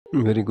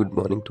Very good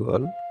morning to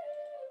all.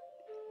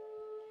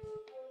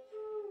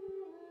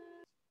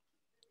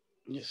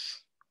 Yes,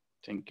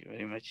 thank you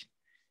very much.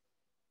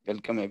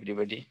 Welcome,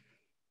 everybody.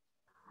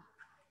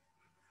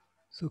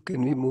 So,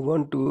 can we move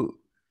on to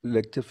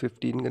lecture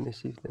 15,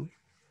 Ganeshi, then?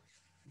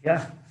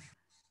 Yeah.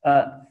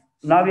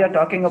 Now we are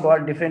talking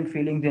about different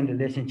feelings in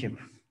relationship.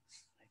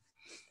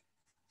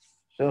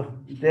 So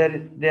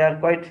they are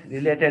quite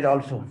related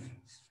also.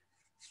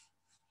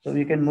 So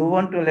we can move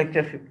on to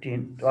lecture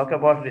 15, talk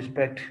about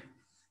respect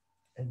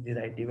and the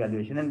right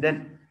evaluation, and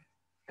then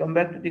come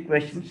back to the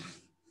questions,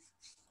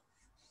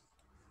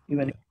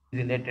 even if it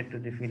is related to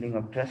the feeling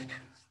of trust.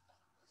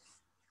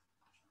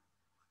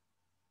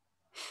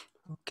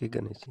 Okay,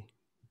 Ganeshi.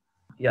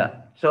 Yeah.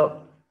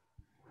 So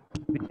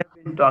we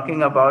have been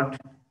talking about,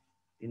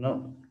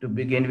 to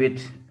begin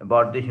with,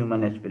 about the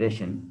human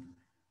aspiration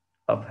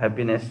of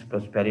happiness,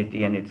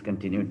 prosperity, and its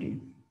continuity.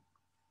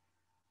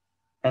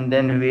 And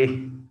then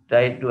we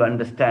try to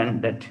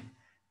understand that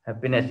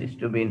happiness is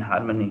to be in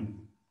harmony.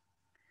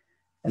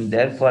 And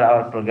therefore,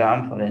 our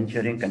program for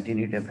ensuring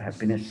continuity of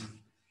happiness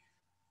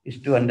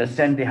is to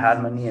understand the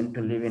harmony and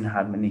to live in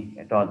harmony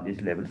at all these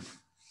levels.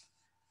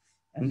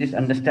 And this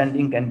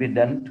understanding can be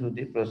done through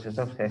the process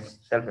of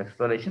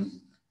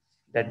self-exploration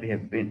that we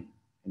have been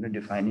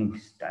defining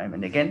time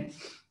and again.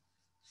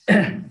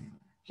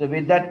 So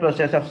with that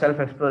process of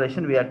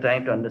self-exploration, we are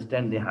trying to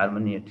understand the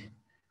harmony at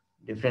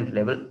different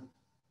level.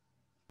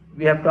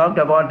 We have talked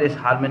about this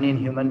harmony in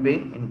human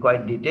being in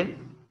quite detail.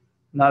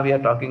 Now we are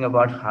talking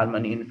about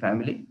harmony in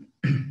family.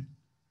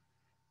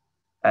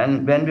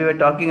 And when we were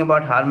talking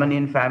about harmony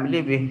in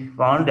family, we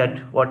found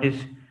that what is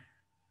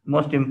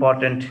most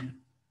important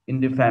in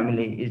the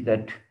family is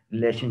that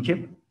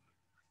relationship.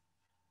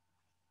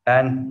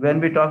 And when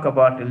we talk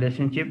about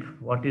relationship,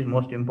 what is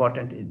most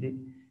important is the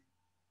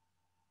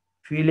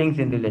feelings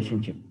in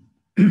relationship.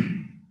 Right?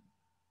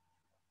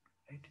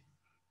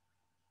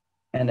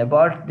 And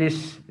about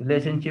this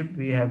relationship,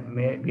 we had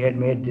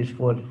made these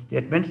four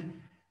statements.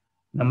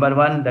 Number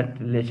one, that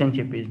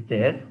relationship is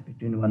there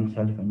between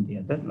oneself and the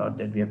other, not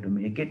that we have to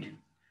make it.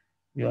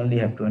 We only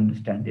have to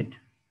understand it.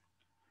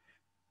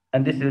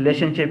 And this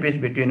relationship is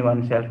between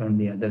oneself and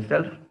the other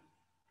self.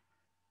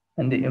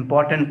 And the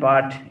important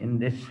part in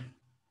this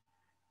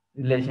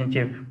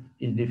relationship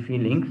is the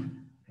feelings,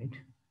 right?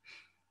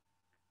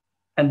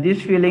 And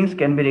these feelings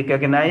can be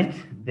recognized,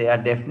 they are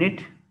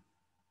definite,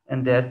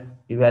 and their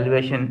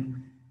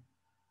evaluation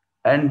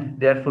and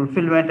their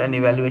fulfillment and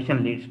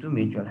evaluation leads to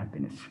mutual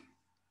happiness.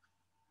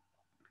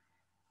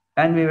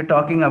 And we were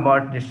talking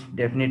about this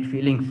definite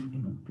feelings,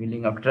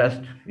 feeling of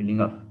trust, feeling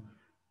of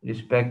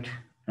respect,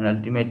 and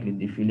ultimately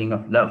the feeling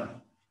of love.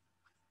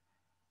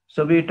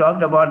 So we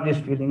talked about this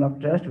feeling of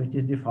trust, which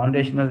is the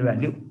foundational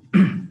value,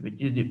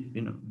 which is the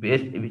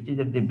base, which is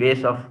at the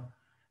base of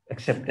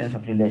acceptance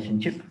of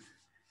relationship.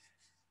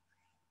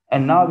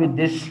 And now with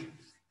this,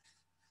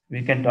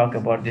 we can talk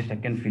about the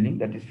second feeling,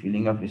 that is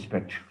feeling of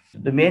respect. So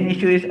the main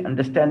issue is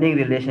understanding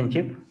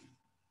relationship.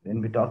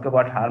 When we talk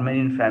about harmony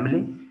in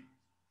family,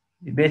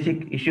 the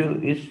basic issue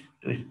is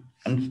to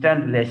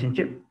understand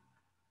relationship.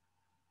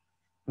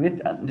 With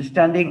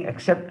understanding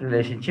accept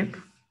relationship,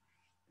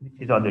 which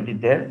is already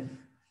there,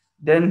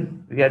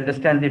 then we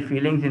understand the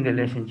feelings in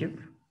relationship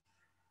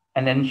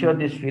and ensure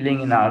this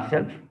feeling in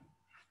ourselves.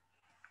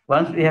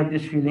 Once we have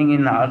this feeling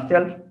in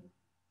ourselves,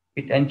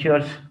 it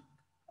ensures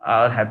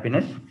our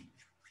happiness.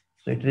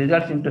 So it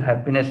results into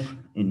happiness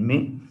in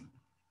me.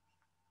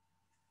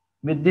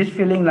 With this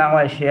feeling now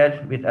I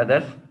share with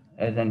others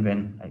as and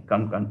when I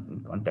come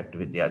in contact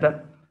with the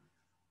other.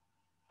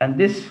 And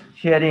this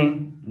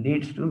sharing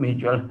leads to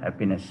mutual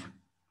happiness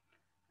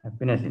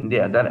in the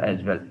other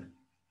as well.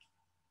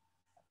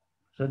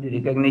 So the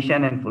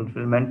recognition and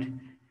fulfillment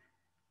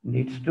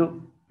leads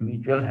to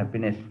mutual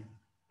happiness.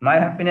 My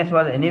happiness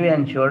was anyway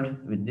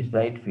ensured with this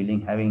right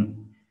feeling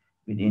having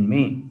within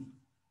me.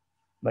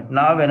 But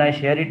now when I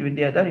share it with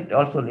the other, it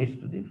also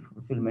leads to the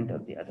fulfillment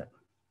of the other.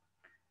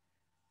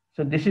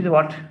 So this is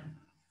what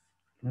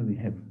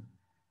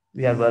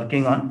we are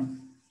working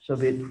on. So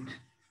with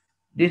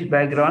this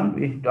background,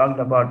 we talked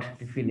about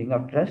the feeling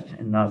of trust,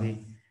 and now we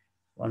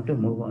want to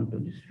move on to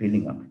this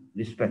feeling of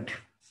respect.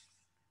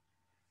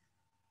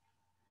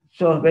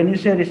 So when you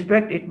say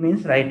respect, it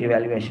means right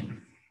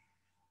evaluation.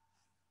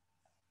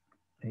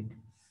 Right?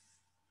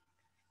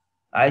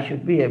 I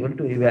should be able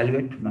to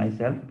evaluate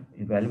myself,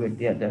 evaluate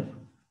the other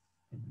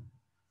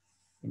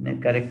in a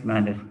correct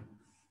manner,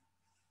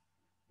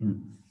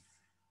 in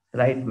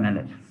right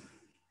manner.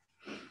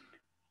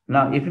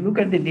 Now, if you look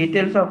at the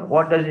details of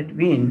what does it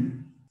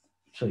mean,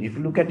 so if you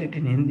look at it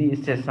in Hindi,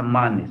 it says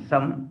samman,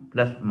 sam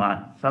plus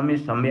man. Sam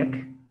is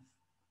samyak,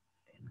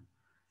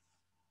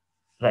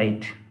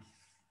 right,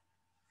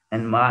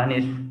 and man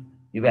is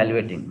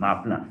evaluating,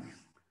 mapna.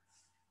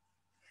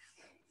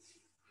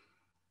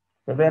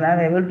 So when I'm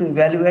able to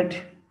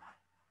evaluate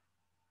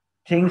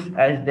things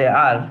as they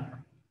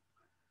are,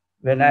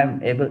 when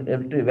I'm able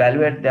to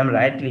evaluate them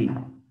rightly,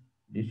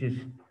 this is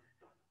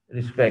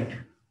respect.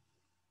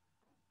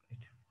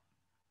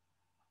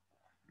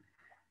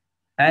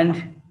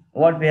 And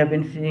what we have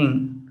been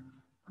seeing,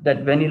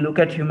 that when you look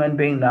at human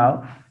being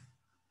now,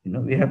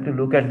 we have to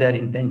look at their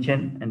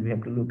intention and we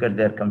have to look at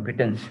their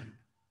competence.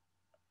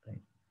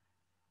 Right?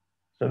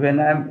 So when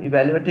I'm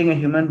evaluating a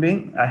human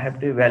being, I have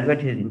to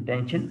evaluate his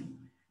intention,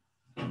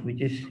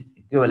 which is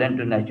equivalent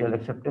to natural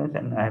acceptance,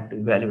 and I have to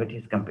evaluate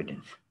his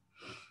competence.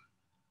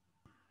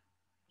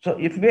 So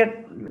if we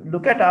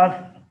look at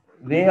our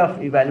way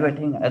of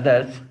evaluating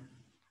others,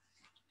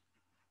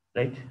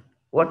 right,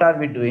 what are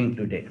we doing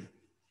today?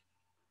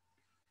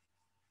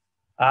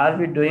 Are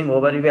we doing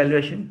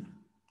over-evaluation,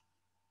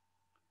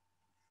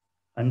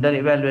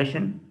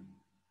 under-evaluation,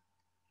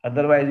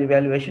 otherwise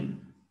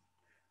evaluation,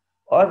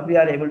 or we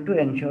are able to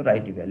ensure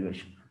right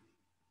evaluation?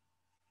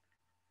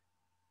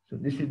 So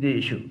this is the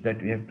issue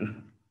that we have to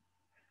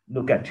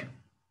look at.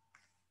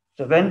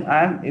 So when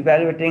I am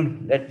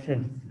evaluating, let's say,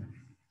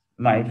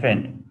 my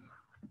friend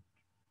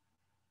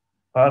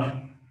or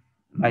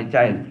my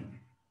child,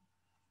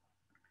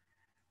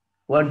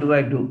 what do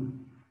I do?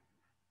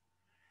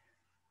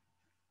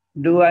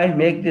 Do I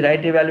make the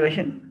right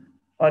evaluation,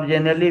 or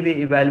generally we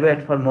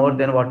evaluate for more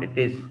than what it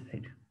is?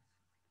 Right?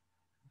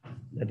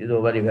 That is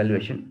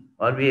over-evaluation.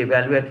 Or we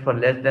evaluate for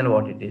less than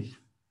what it is.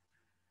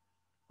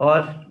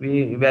 Or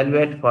we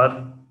evaluate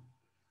for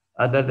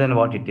other than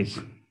what it is.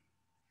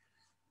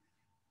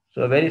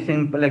 So a very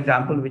simple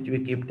example which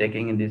we keep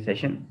taking in this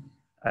session.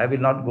 I will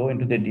not go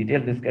into the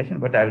detailed discussion,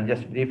 but I will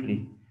just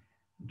briefly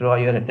draw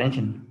your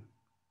attention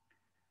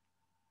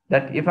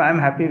that if I am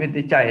happy with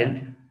the child,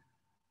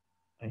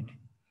 right,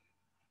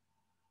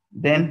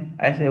 then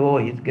I say, oh,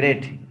 he's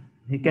great.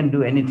 He can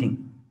do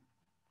anything.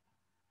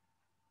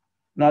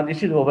 Now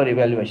this is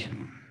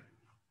over-evaluation.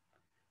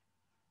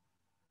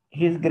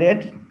 He is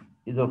great,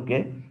 is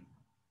okay.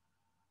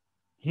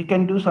 He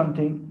can do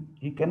something,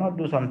 he cannot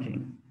do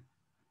something.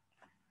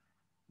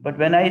 But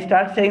when I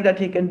start saying that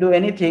he can do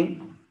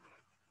anything,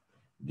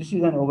 this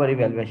is an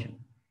over-evaluation.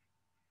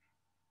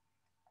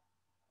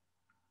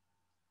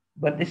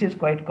 But this is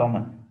quite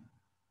common.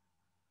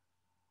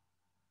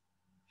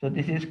 So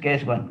this is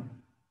case one.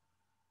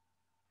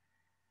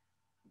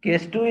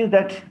 Case two is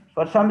that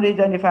for some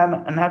reason, if I am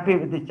unhappy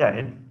with the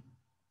child,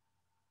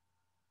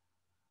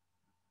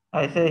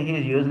 I say he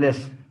is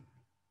useless.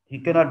 He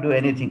cannot do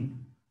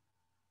anything.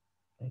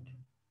 Right?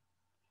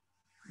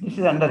 This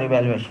is under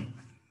evaluation.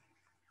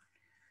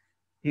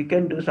 He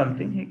can do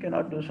something, he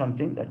cannot do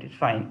something, that is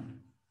fine.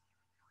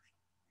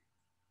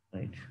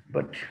 Right?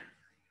 But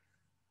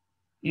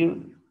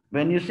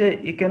when you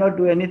say he cannot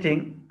do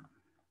anything,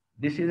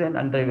 this is an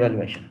under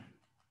evaluation.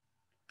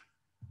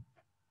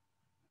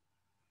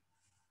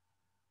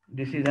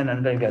 This is an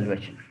under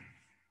evaluation.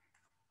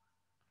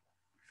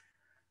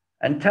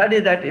 And third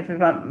is that if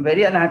I'm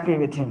very unhappy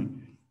with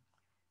him,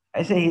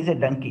 I say he's a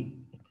donkey.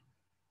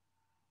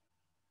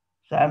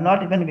 So I'm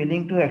not even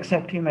willing to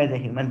accept him as a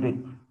human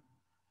being.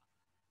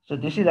 So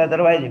this is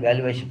otherwise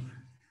evaluation.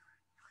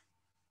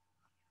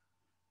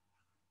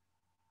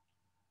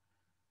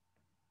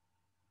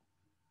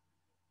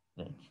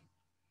 Right.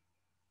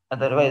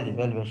 Otherwise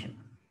evaluation.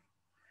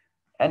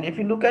 And if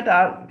you look at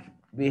our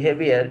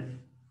behavior,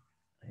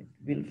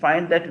 we'll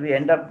find that we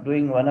end up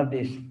doing one of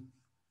these.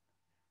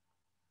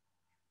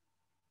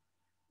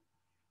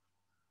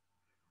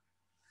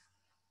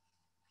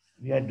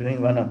 We are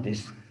doing one of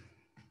this.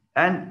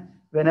 And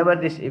whenever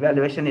this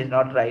evaluation is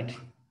not right,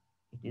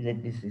 it is a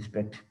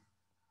disrespect.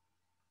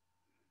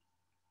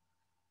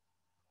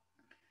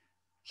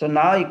 So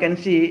now you can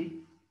see,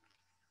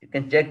 you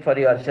can check for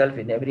yourself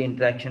in every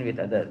interaction with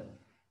others,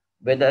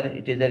 whether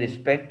it is a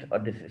respect or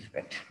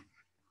disrespect.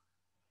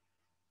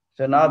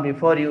 So now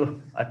before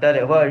you utter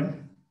a word,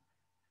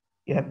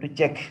 you have to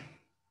check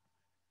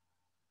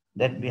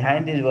that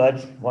behind these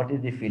words, what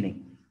is the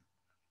feeling?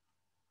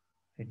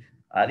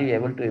 Are you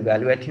able to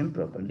evaluate him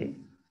properly?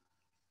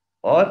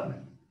 Or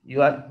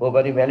you are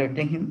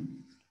over-evaluating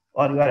him,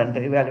 or you are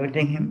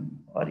under-evaluating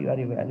him, or you are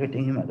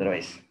evaluating him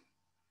otherwise.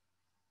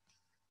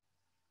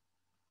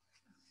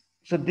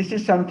 So this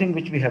is something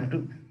which we have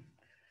to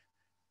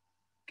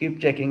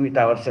keep checking with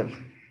ourselves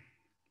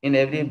in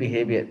every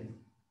behavior.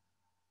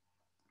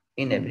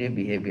 In every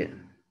behavior.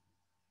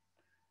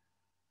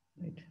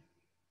 Right.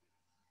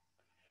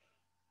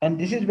 And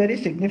this is very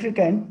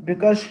significant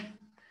because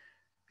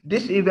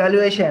this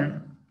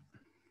evaluation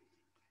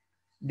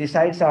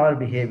decides our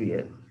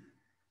behavior.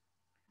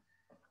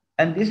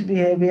 And this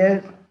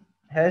behavior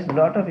has a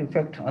lot of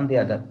effect on the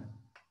other.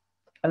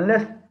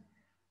 Unless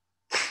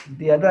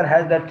the other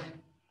has that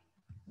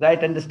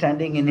right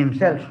understanding in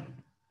himself,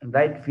 and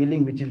right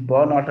feeling which is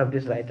born out of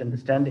this right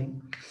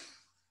understanding,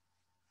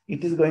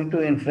 it is going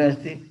to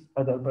influence the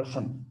other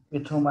person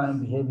with whom I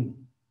am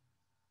behaving.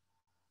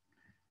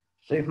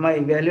 So if my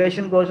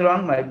evaluation goes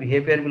wrong, my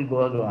behavior will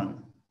go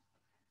wrong.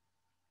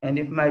 And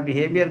if my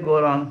behavior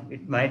goes wrong,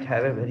 it might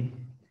have a very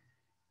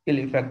ill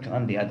effect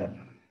on the other.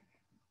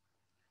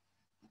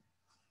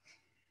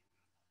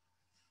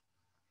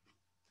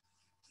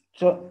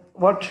 So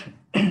what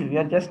we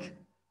are just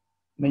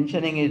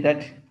mentioning is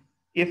that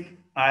if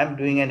I am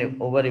doing an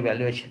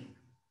over-evaluation,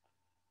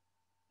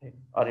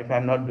 or if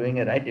I'm not doing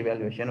a right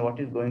evaluation, what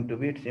is going to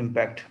be its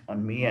impact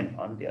on me and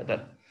on the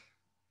other.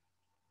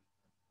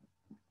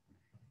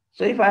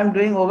 So if I'm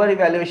doing over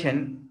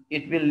evaluation,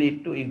 it will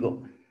lead to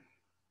ego.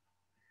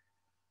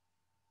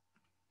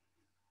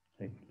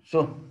 Right.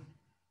 So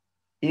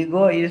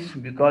ego is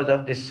because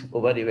of this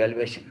over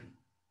evaluation.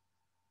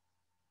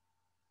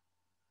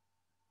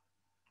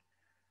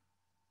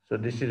 So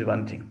this is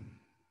one thing.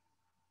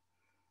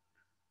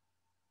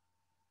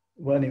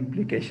 One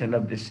implication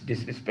of this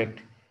disrespect.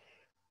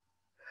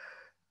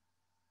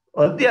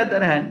 On the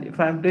other hand, if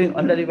I'm doing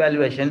under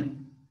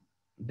evaluation,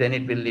 then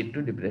it will lead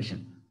to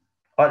depression,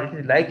 or it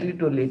is likely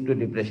to lead to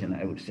depression,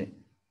 I would say.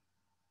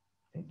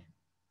 Right.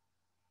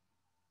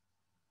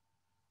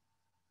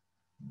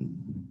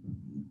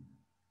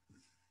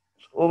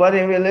 Over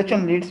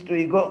evaluation leads to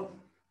ego.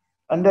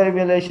 Under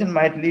evaluation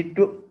might lead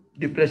to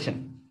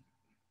depression.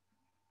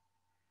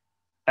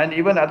 And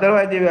even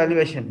otherwise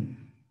evaluation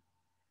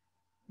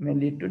may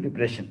lead to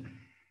depression.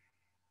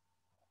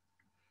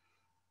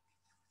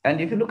 And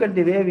if you look at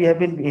the way we have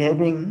been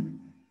behaving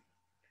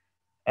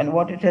and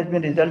what it has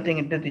been resulting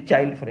into the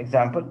child, for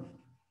example,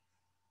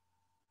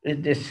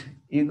 is this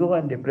ego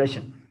and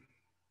depression.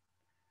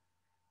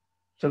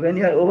 So when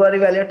you are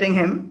over-evaluating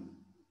him,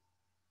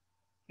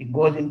 it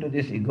goes into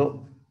this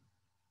ego.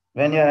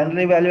 When you are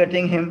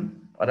under-evaluating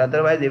him or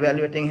otherwise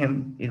evaluating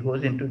him, it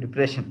goes into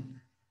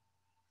depression.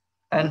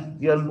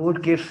 And your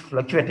mood keeps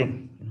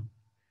fluctuating.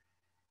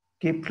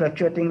 Keep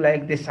fluctuating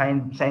like this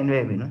sine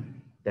wave,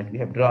 that we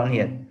have drawn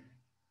here.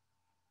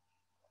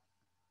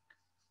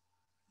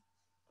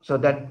 So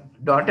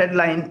that dotted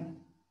line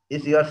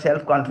is your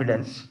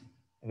self-confidence,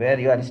 where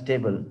you are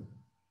stable.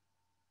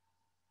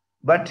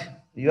 But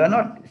you are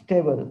not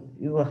stable,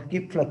 you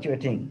keep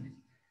fluctuating.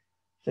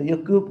 So you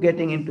keep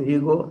getting into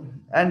ego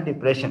and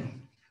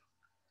depression.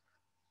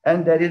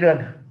 And there is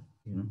a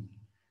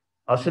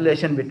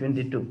oscillation between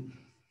the two.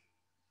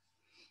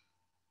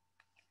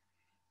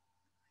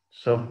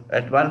 So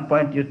at one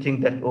point you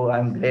think that, oh,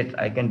 I'm great,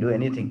 I can do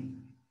anything.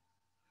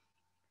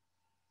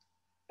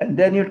 And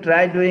then you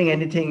try doing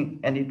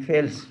anything and it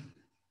fails.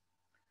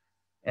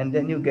 And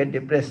then you get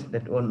depressed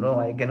that, oh no,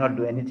 I cannot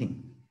do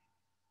anything.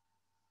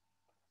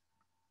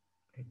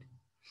 Right.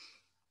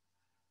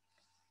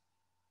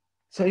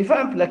 So if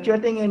I'm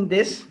fluctuating in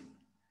this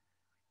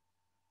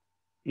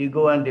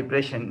ego and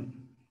depression,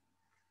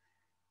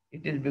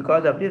 it is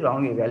because of the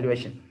wrong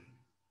evaluation.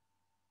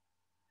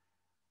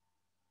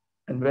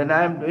 And when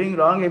I am doing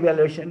wrong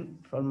evaluation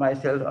for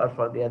myself or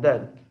for the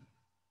other,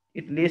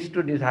 it leads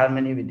to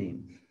disharmony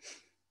within.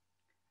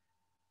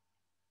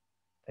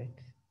 Right.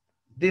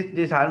 This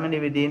disharmony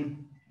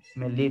within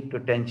may lead to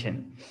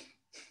tension,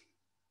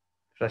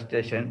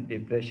 frustration,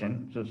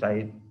 depression,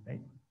 suicide,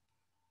 right?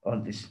 All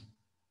this.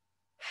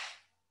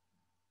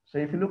 So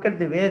if you look at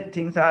the way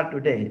things are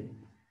today,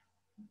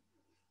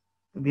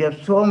 we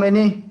have so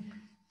many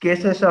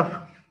cases of,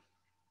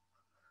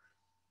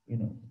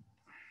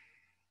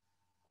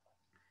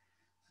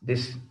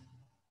 this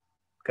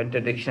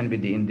contradiction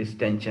within, this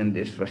tension,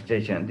 this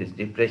frustration, this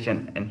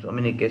depression, and so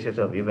many cases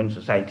of even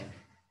suicide.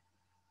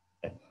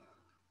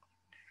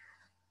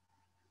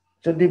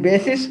 So the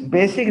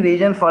basic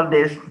reason for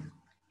this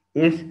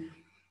is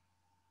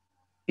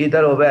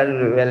either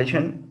over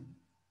evaluation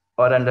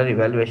or under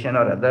evaluation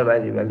or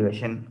otherwise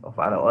evaluation of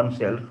our own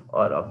self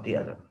or of the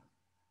other.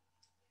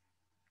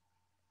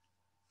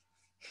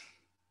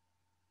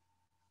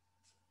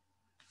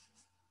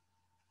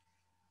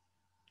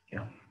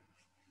 Yeah.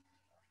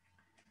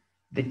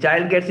 The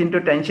child gets into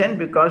tension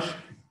because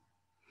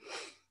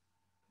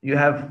you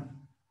have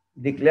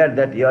declared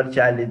that your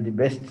child is the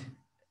best,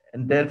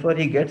 and therefore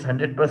he gets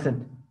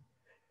 100%.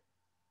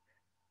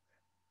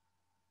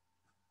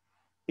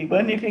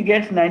 Even if he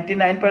gets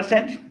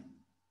 99%,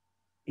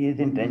 he is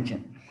in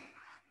tension.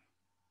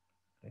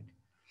 Right.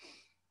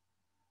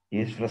 He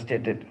is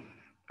frustrated.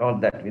 All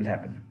that will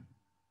happen.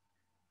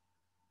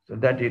 So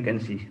that you can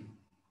see.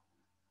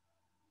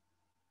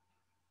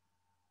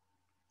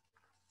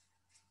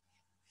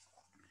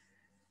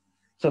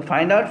 So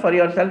find out for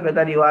yourself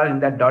whether you are in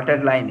that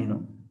dotted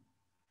line,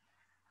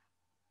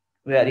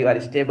 where you are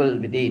stable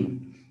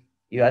within.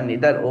 You are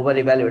neither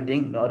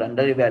over-evaluating nor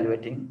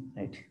under-evaluating,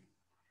 right?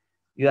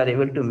 You are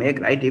able to make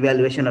right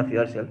evaluation of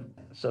yourself.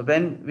 So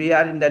when we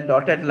are in that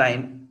dotted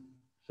line,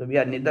 so we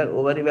are neither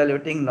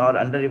over-evaluating nor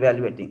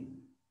under-evaluating.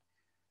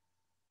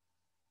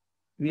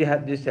 We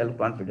have this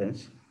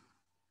self-confidence.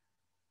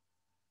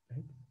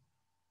 Right?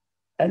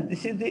 And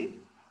this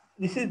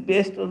is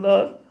based on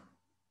the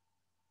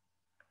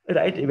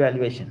right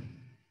evaluation.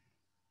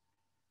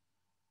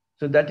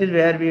 So that is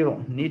where we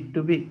need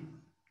to be,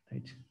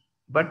 right?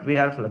 But we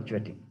are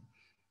fluctuating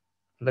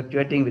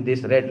with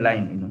this red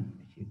line,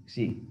 you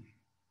see.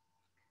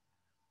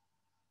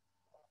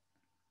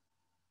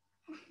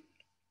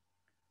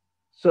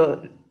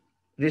 So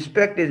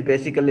respect is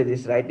basically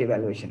this right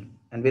evaluation.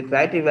 And with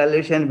right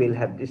evaluation, we'll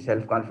have this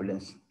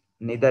self-confidence,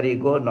 neither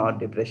ego nor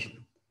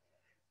depression.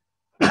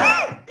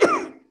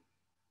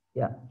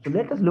 Yeah, so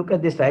let us look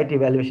at this right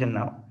evaluation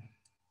now.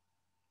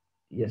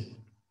 Yes.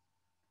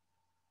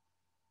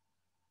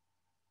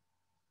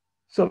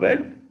 So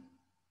when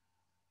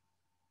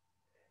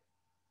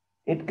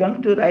it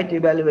comes to right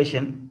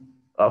evaluation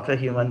of a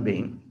human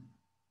being,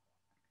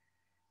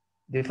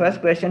 the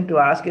first question to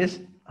ask is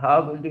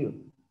how will you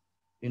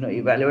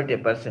evaluate a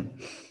person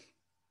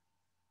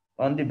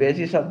on the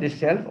basis of the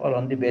self or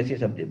on the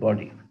basis of the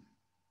body?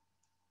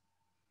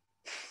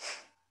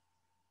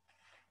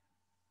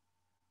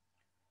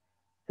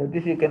 So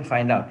this you can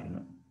find out.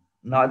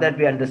 Now that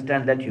we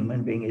understand that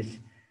human being is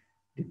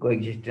the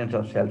coexistence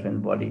of self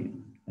and body,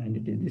 and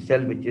it is the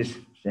self which is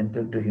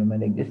central to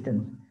human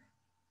existence.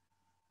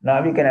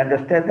 Now we can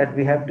understand that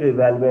we have to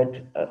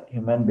evaluate a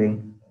human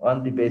being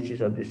on the basis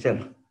of the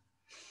self.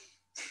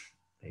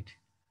 Right?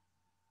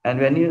 And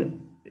when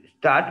you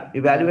start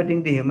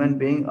evaluating the human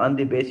being on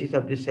the basis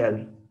of the self,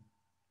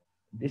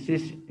 this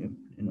is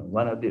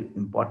one of the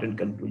important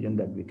conclusions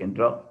that we can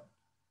draw.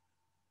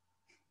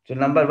 So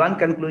number one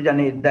conclusion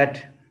is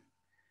that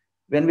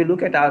when we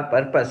look at our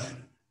purpose,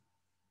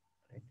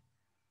 right,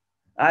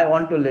 I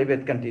want to live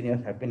with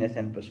continuous happiness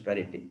and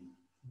prosperity.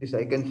 This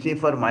I can see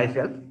for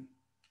myself,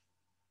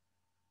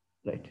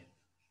 right?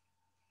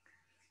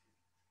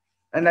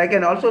 And I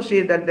can also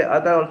see that the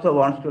other also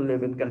wants to live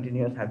with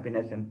continuous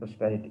happiness and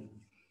prosperity.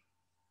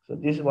 So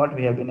this is what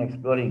we have been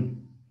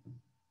exploring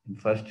in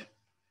first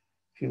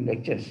few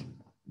lectures,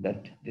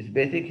 that this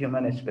basic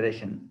human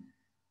aspiration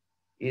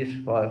is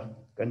for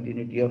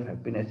continuity of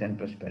happiness and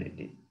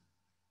prosperity.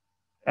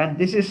 And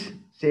this is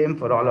same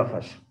for all of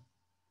us.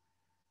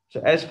 So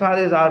as far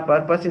as our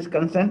purpose is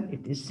concerned,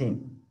 it is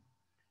same.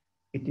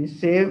 It is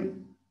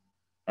same,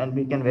 and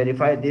we can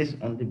verify this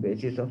on the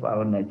basis of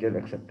our natural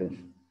acceptance,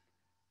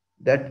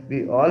 that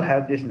we all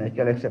have this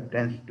natural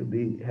acceptance to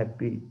be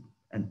happy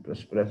and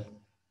prosperous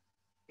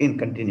in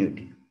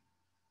continuity.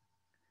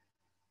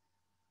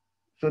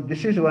 So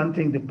this is one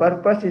thing, the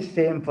purpose is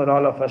same for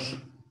all of us.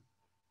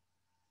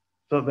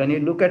 So when you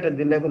look at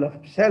the level of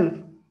self,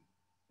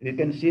 you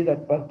can see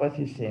that purpose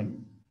is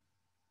same.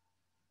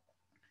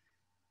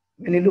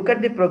 When you look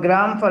at the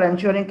program for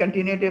ensuring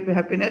continuity of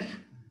happiness,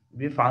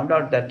 we found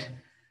out that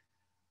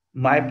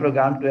my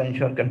program to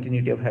ensure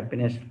continuity of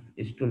happiness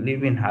is to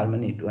live in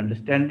harmony, to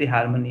understand the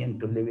harmony and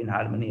to live in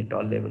harmony at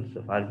all levels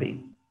of our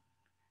being.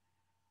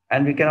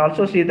 And we can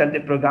also see that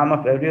the program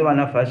of every one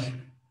of us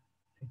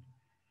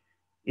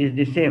is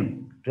the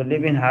same, to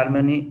live in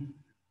harmony,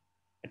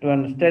 to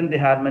understand the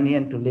harmony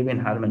and to live in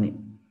harmony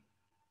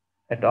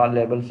at all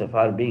levels of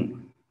our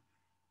being.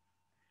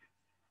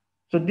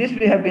 So this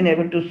we have been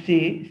able to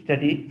see,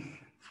 study.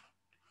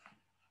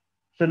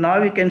 So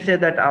now we can say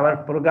that our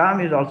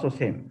program is also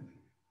same.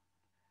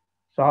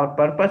 So our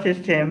purpose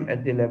is same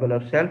at the level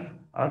of self,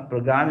 our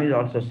program is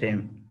also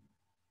same.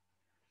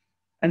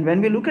 And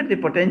when we look at the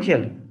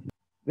potential,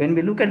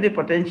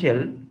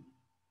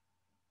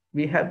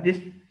 we have this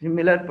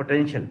similar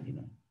potential.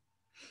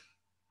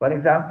 For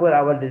example,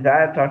 our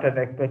desire, thought, and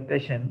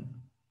expectation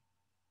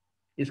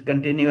is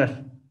continuous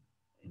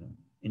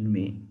in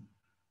me.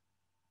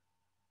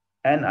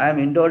 And I am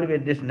endowed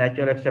with this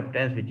natural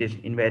acceptance, which is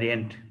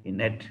invariant,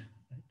 innate,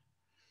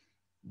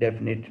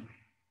 definite.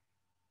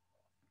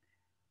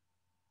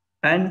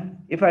 And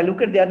if I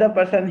look at the other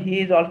person, he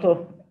is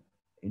also,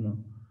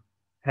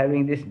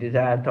 having this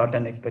desire, thought,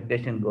 and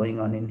expectation going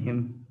on in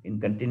him in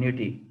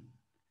continuity.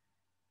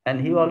 And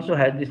he also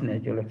has this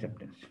natural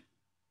acceptance.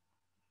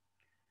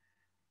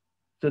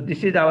 So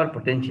this is our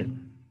potential.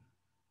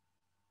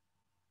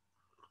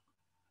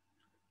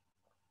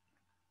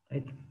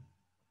 Right?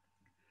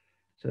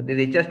 So the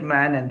richest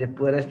man and the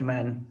poorest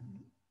man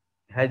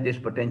has this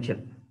potential.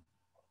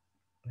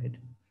 Right?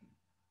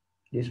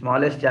 The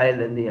smallest child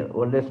and the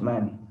oldest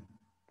man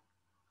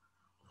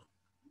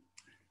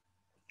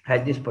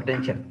has this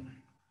potential.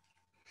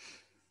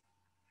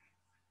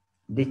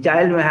 The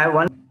child may have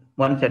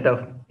one set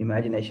of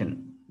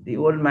imagination. The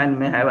old man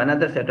may have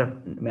another set of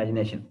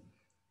imagination.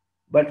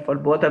 But for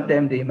both of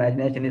them, the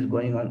imagination is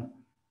going on,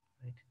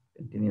 right,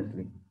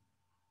 continuously.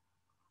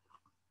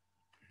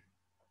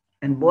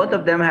 And both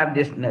of them have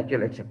this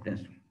natural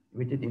acceptance,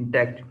 which is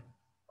intact,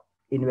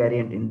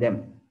 invariant in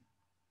them.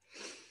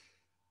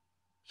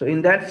 So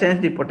in that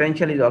sense, the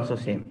potential is also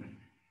same.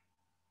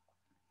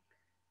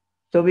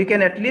 So we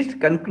can at least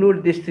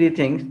conclude these three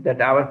things, that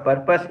our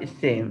purpose is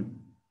same,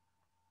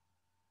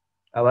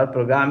 our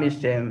program is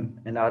same,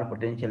 and our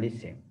potential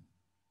is same.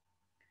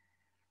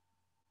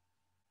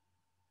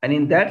 And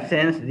in that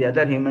sense, the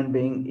other human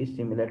being is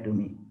similar to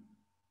me.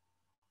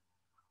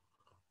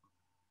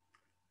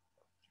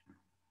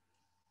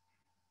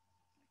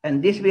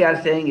 And this we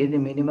are saying is the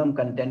minimum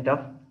content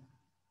of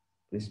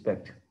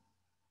respect.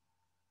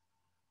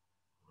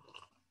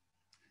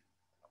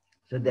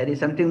 So there is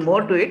something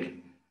more to it,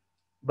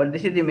 but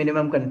this is the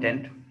minimum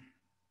content.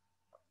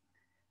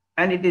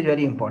 And it is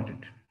very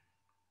important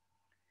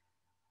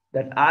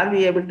that are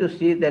we able to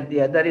see that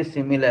the other is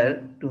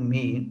similar to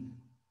me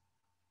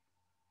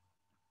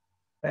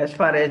as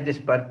far as this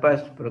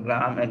purpose,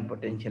 program, and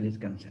potential is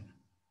concerned.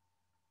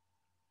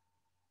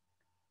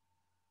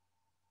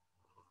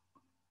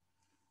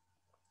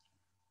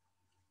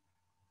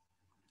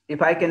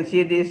 If I can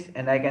see this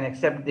and I can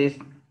accept this,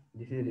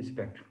 This is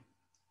respect.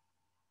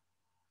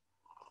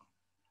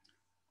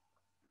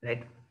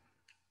 Right?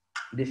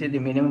 This is the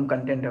minimum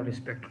content of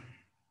respect.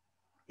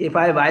 If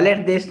I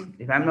violate this,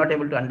 if I'm not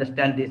able to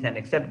understand this and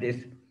accept this,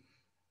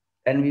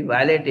 and we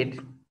violate it,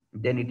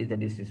 then it is a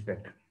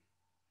disrespect.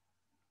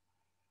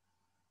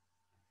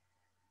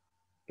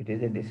 It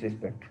is a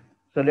disrespect.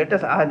 So let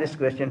us ask this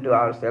question to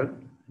ourselves.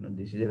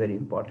 This is a very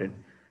important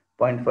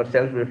point for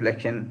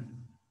self-reflection,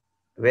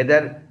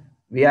 whether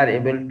we are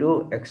able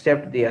to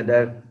accept the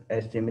other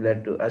as similar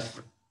to us,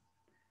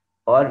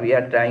 or we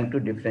are trying to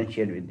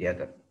differentiate with the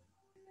other.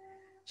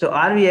 So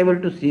are we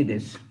able to see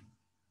this,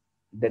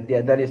 that the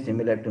other is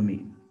similar to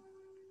me,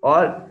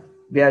 or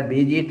we are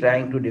busy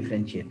trying to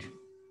differentiate?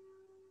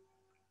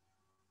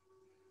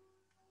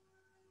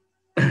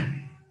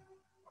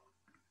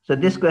 So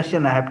this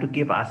question I have to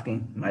keep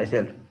asking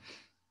myself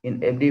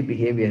in every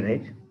behavior,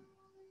 right,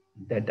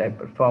 that I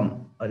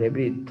perform, or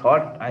every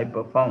thought I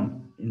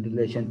perform in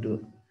relation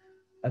to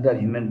other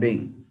human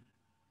being,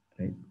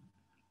 right?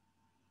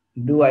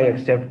 Do I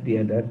accept the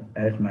other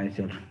as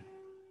myself?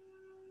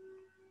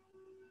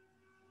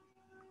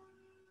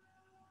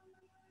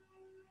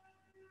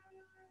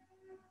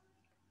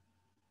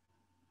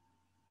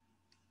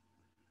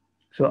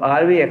 So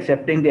are we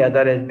accepting the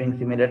other as being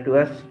similar to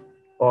us,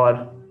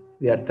 or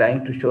we are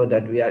trying to show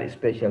that we are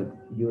special,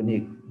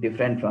 unique,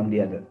 different from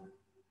the other?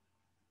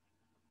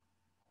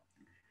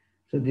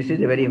 So this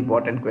is a very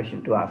important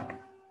question to ask.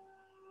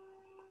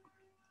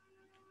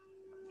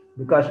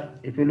 Because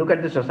if you look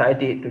at the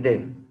society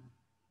today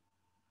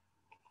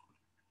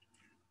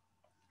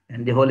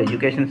and the whole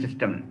education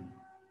system,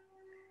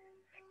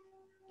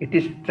 it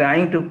is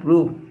trying to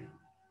prove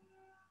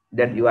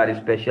that you are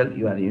special,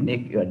 you are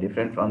unique, you are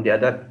different from the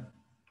other,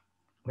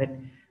 right?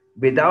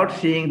 Without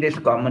seeing this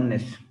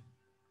commonness,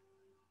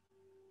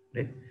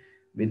 right?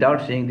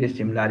 Without seeing this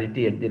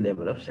similarity at the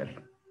level of self.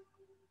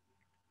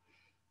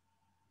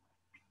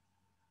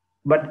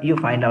 But you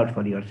find out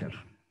for yourself.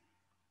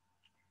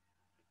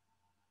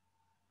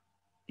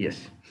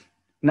 Yes.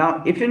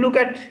 Now, if you look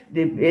at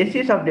the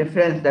basis of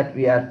difference that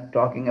we are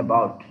talking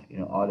about,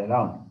 all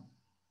around,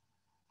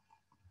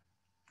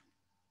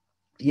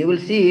 you will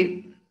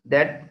see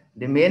that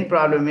the main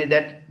problem is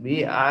that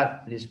we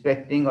are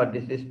respecting or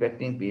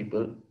disrespecting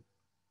people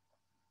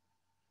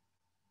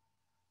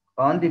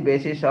on the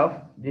basis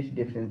of this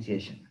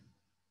differentiation.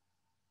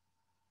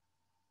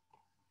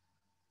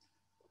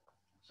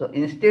 So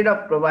instead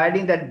of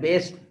providing that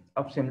base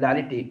of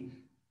similarity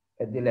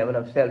at the level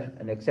of self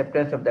and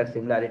acceptance of that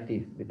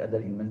similarity with other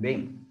human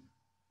beings,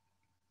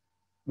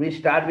 we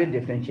start with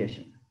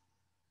differentiation.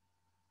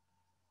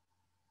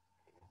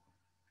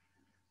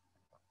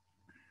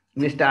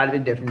 We start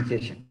with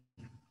differentiation.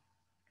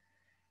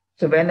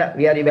 So when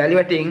we are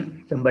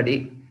evaluating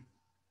somebody,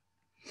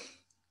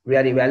 we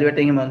are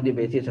evaluating him on the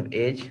basis of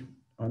age,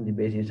 on the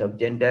basis of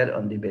gender,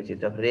 on the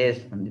basis of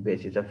race, on the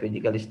basis of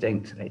physical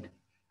strength, right?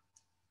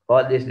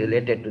 All this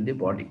related to the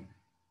body.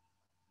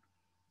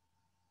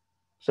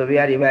 So we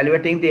are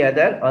evaluating the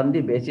other on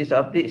the basis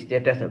of the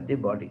status of the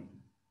body.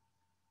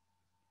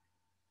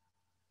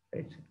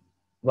 Right?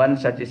 One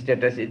such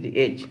status is the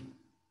age.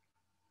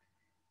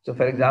 So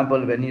for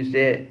example, when you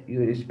say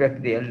you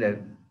respect the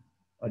elder,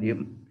 or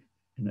you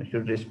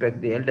should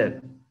respect the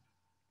elder,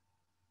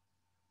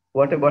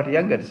 what about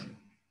youngers?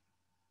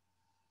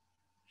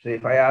 So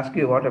if I ask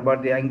you, what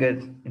about the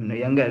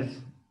youngers,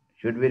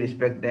 should we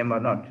respect them or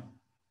not?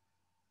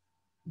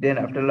 Then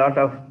after a lot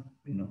of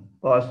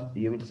pause,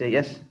 you will say,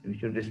 yes, we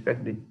should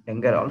respect the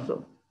younger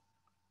also.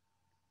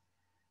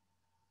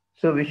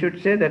 So we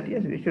should say that,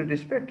 yes, we should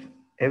respect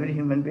every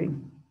human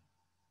being,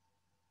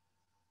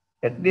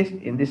 at least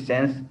in this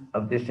sense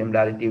of this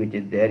similarity which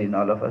is there in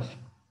all of us.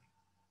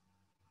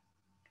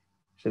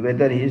 So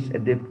whether he is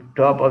at the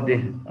top of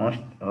the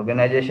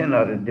organization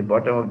or at the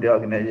bottom of the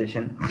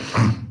organization,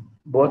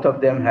 both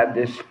of them have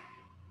this,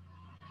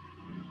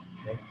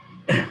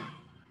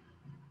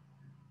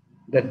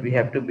 that we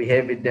have to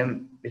behave with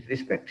them with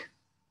respect.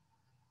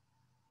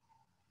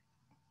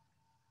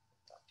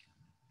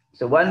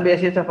 So one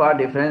basis of our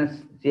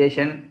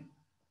differentiation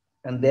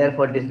and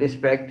therefore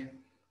disrespect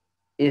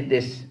is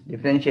this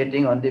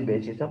differentiating on the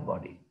basis of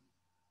body.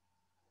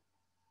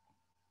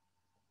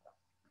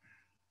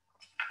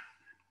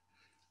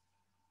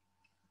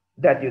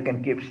 That you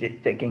can keep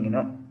checking,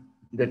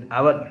 that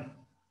our,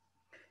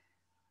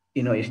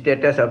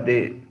 status of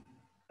the,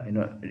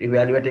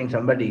 evaluating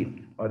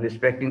somebody or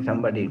respecting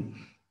somebody.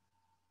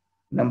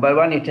 Number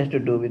one, it has to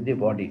do with the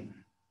body.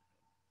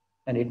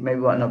 And it may be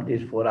one of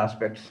these four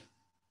aspects.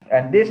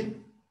 And this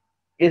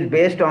is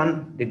based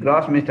on the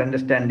gross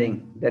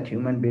misunderstanding that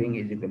human being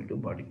is equal to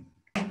body.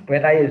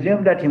 When I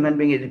assume that human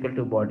being is equal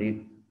to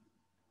body,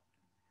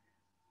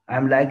 I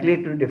am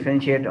likely to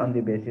differentiate on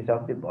the basis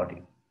of the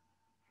body.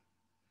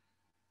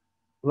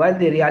 While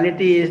the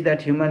reality is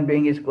that human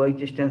being is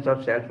coexistence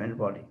of self and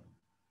body.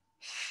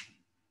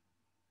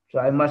 So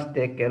I must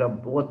take care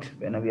of both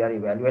when we are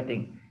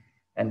evaluating.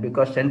 And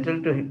because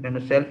central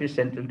to self is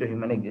central to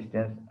human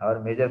existence, our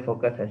major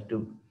focus has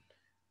to,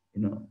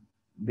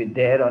 be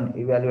there on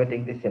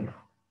evaluating the self.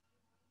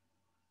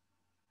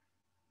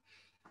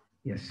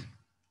 Yes.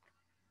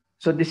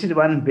 So this is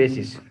one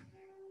basis.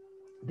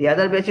 The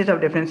other basis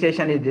of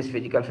differentiation is this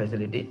physical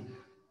facility.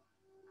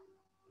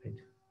 Right.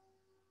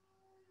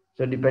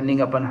 So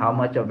depending upon how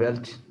much of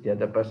wealth the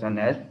other person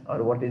has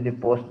or what is the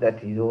post that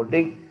he is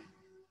holding,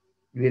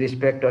 we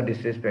respect or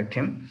disrespect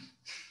him.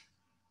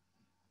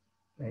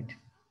 Right.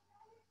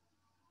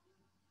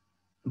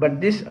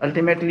 But this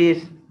ultimately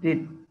is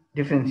the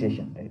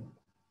differentiation. Right.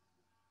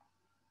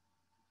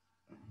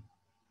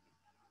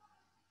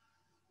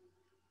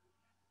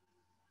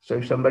 So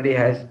if somebody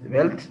has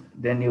wealth,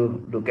 then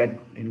you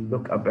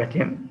look up at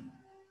him.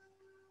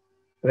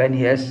 When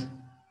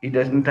he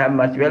doesn't have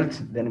much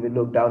wealth, then we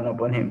look down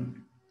upon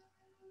him.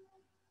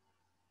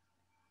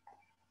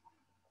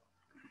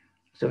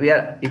 So we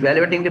are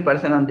evaluating the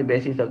person on the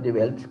basis of the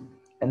wealth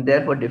and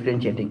therefore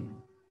differentiating.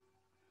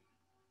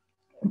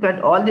 In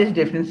fact, all this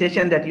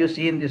differentiation that you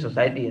see in the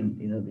society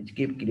and which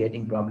keep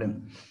creating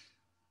problems,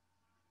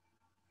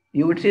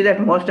 you would see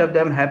that most of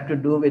them have to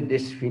do with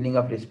this feeling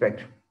of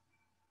respect.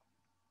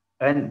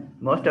 And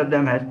most of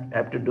them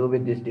have to do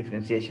with this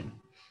differentiation.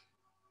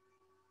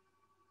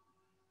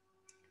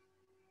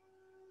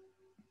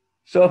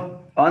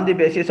 So on the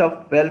basis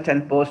of wealth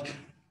and post,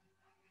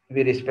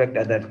 we respect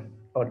other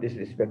or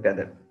disrespect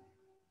other.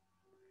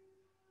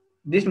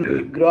 This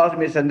gross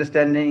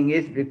misunderstanding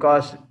is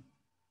because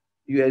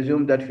you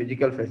assume that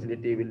physical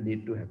facility will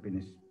lead to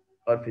happiness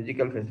or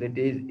physical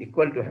facility is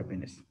equal to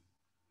happiness.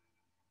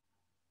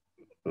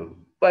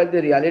 But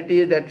the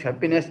reality is that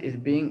happiness is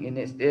being in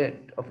a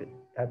state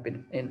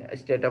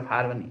of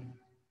harmony.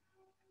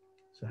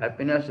 So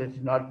happiness is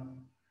not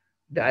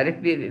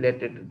directly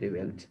related to the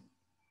wealth.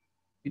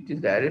 It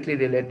is directly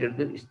related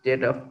to the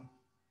state of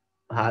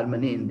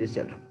harmony in the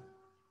self.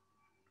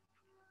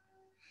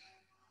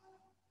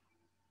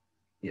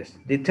 Yes.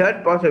 The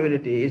third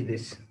possibility is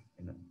this,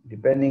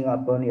 depending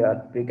upon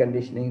your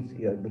preconditionings,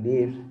 your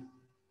beliefs,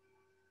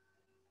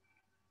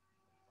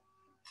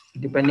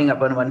 depending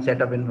upon one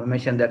set of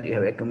information that you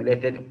have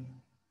accumulated,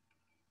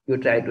 you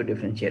try to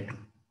differentiate.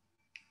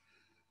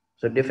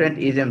 So different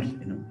isms,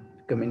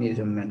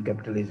 communism and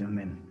capitalism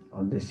and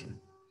all this.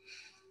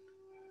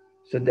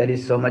 So there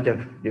is so much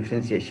of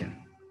differentiation.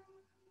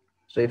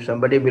 So if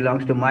somebody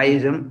belongs to my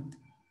ism,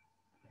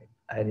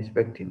 I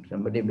respect him.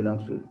 Somebody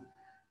belongs to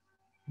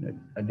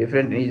a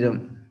different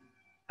ism,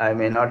 I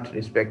may not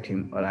respect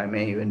him or I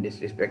may even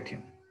disrespect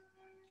him.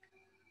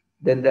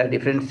 Then there are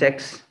different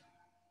sects,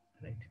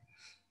 right?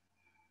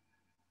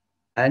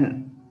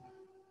 And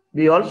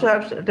we also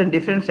have certain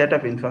different set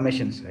of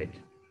informations, right,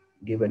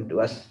 given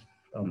to us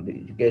from the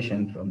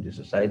education, from the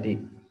society.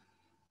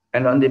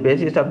 And on the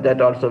basis of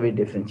that also we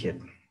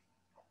differentiate.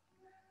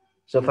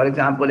 So for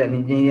example, an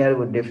engineer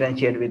would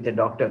differentiate with a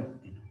doctor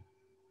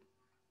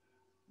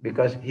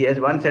because he has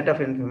one set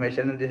of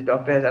information and this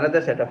doctor has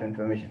another set of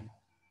information.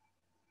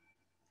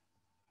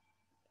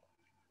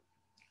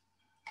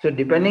 So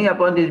depending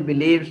upon these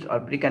beliefs or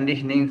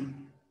preconditionings,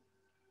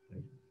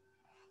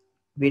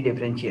 we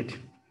differentiate.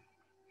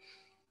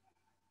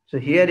 So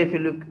here if you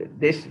look at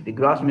this, the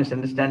gross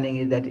misunderstanding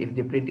is that if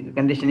the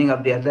preconditioning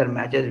of the other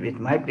matches with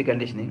my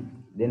preconditioning,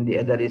 then the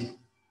other is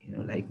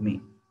like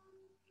me.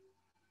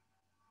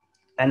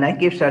 And I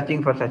keep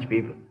searching for such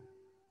people.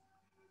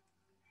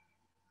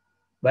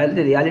 While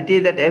the reality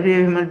is that every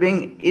human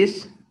being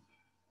is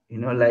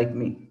like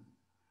me.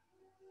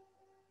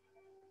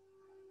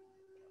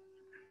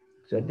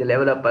 So at the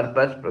level of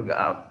purpose,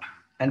 program,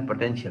 and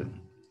potential,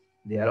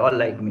 they are all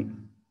like me.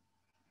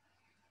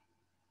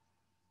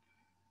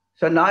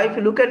 So now if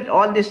you look at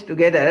all this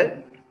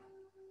together,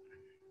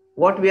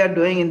 what we are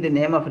doing in the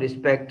name of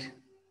respect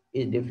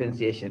is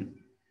differentiation,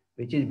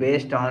 which is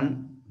based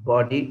on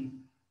body,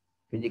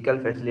 physical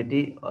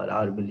facility, or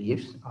our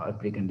beliefs, our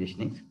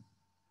preconditionings.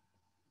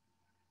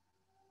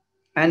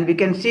 And we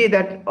can see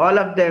that all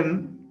of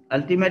them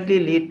ultimately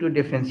lead to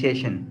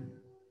differentiation,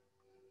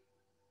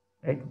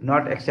 right?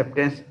 Not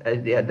acceptance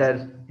as the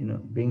other,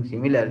 being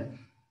similar.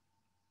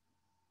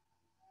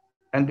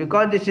 And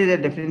because this is a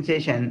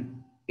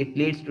differentiation, it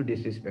leads to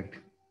disrespect.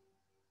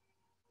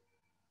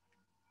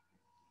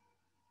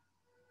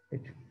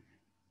 Right?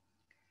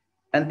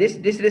 And this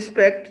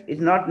disrespect is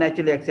not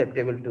naturally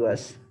acceptable to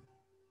us.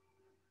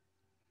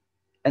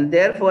 And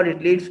therefore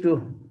it leads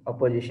to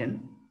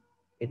opposition,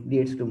 it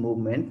leads to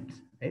movement,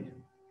 right?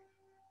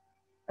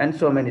 And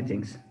so many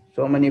things.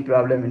 So many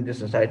problems in the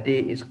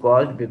society is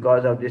caused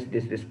because of this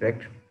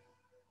disrespect,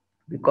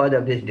 because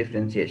of this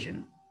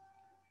differentiation.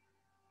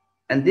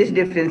 And this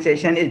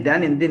differentiation is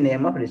done in the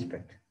name of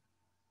respect.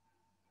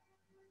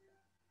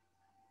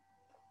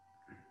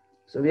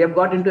 So we have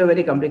got into a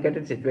very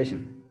complicated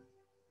situation.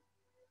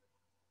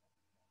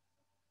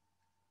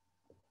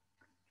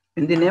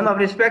 In the name of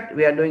respect,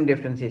 we are doing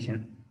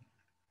differentiation.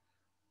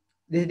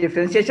 This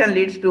differentiation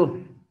leads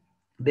to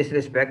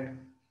disrespect.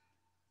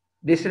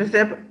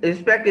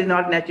 Disrespect is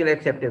not naturally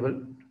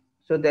acceptable,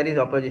 so there is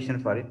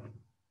opposition for it,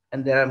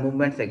 and there are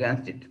movements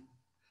against it.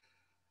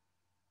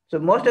 So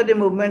most of the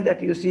movement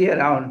that you see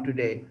around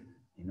today,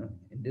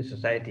 in this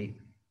society,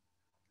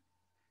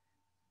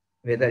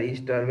 whether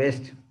east or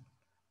west,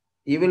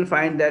 you will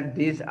find that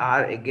these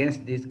are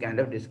against this kind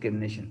of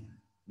discrimination,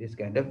 this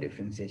kind of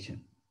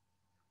differentiation.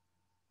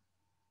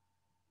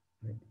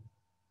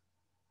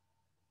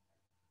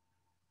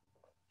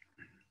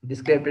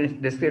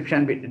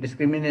 Discrimination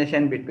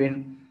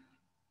between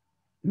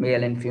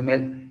male and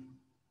female.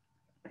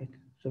 Right?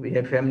 So we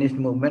have feminist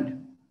movement.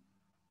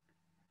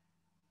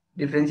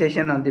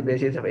 Differentiation on the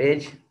basis of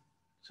age.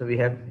 So we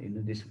have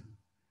this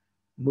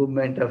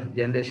movement of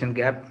generation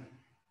gap.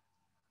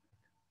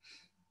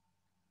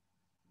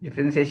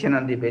 Differentiation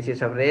on the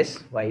basis of race,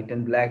 white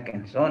and black,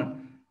 and so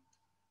on.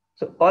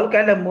 So all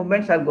kind of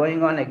movements are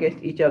going on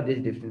against each of these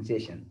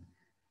differentiation,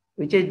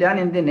 which is done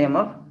in the name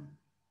of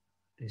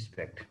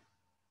respect.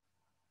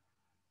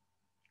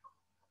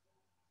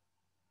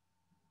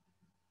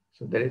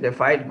 So there is a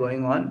fight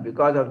going on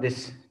because of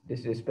this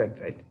respect,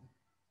 right?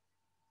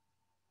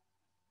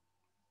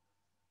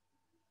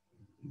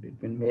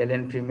 Between male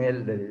and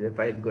female, there is a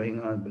fight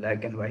going on,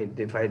 black and white,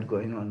 the fight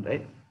going on,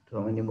 right?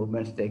 So many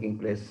movements taking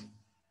place.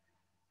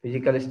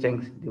 Physical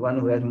strength, the one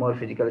who has more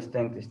physical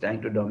strength is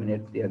trying to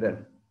dominate the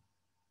other.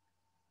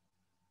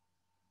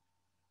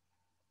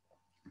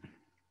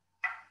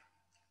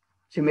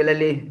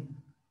 Similarly,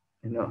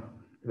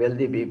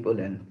 wealthy people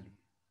and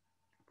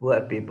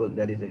poor people,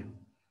 there is a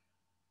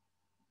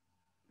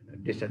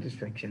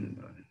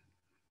dissatisfaction,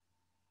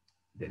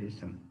 there is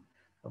some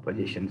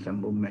opposition,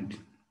 some movement.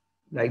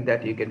 Like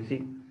that you can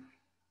see.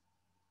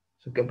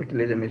 So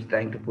capitalism is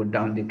trying to put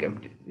down the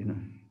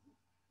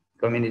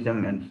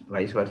communism and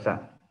vice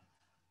versa.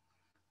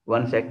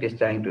 One sect is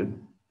trying to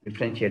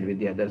differentiate with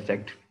the other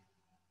sect.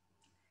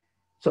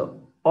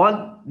 So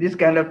all this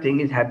kind of thing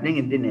is happening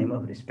in the name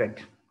of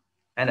respect.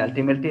 And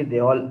ultimately they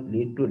all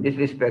lead to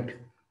disrespect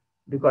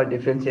because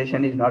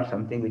differentiation is not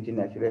something which is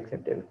naturally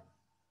acceptable.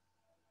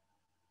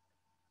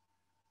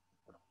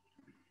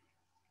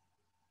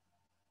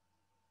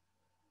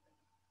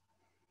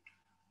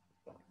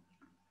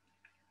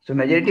 So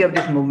majority of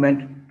this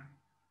movement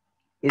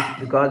is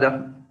because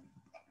of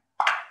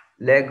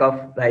lack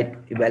of right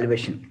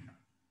evaluation,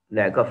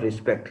 lack of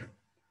respect.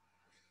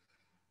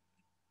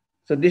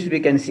 So this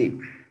we can see.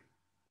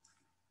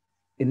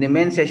 In the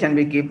main session,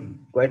 we keep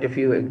quite a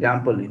few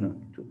examples,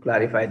 to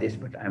clarify this,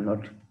 but I'm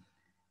not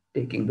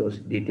taking those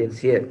details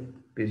here,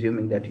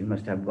 presuming that you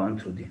must have gone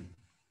through the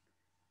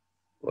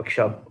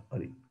workshop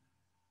or,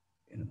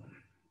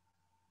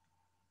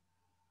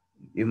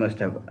 you must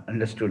have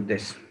understood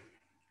this.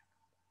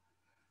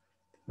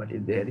 But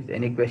if there is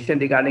any question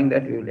regarding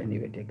that, we will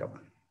anyway take up.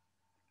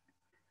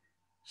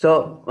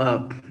 So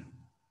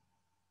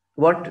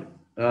what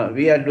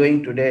we are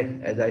doing today,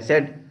 as I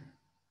said,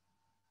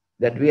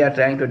 that we are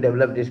trying to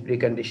develop this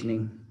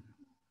preconditioning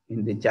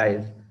in the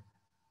child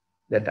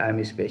that I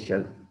am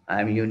special,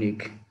 I am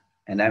unique,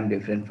 and I am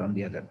different from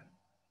the other.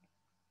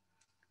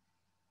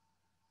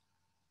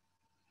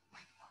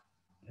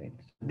 Right?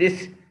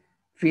 This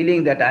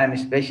feeling that I am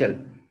special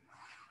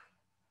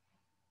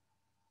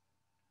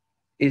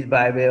is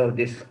by way of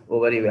this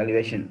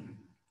over-evaluation,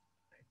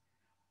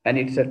 and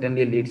it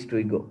certainly leads to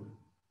ego.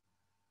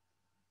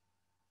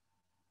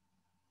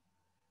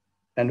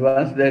 And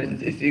once there is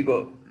this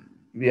ego,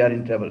 we are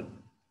in trouble.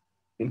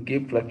 We'll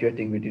keep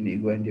fluctuating between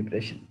ego and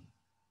depression.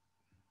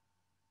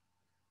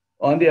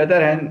 On the other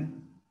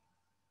hand,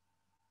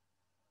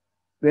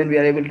 when we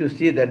are able to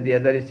see that the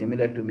other is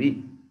similar to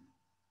me,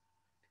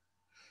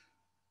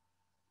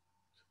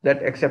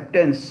 that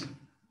acceptance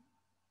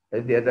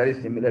that the other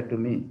is similar to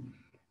me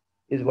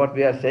is what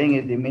we are saying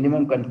is the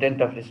minimum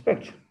content of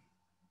respect.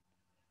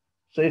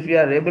 So if we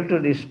are able to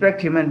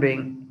respect human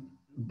being,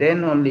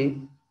 then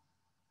only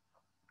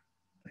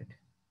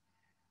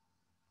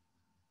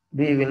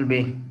we will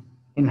be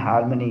in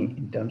harmony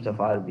in terms of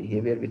our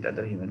behavior with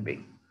other human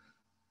beings,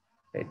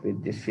 right?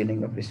 With this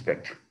feeling of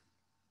respect.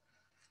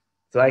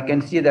 So I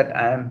can see that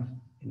I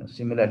am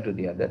similar to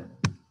the other.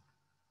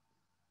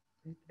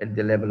 At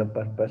the level of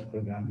purpose,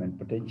 program, and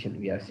potential,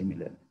 we are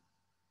similar.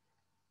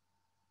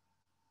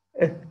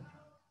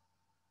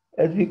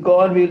 As we go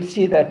on, we will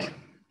see that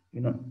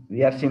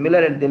we are similar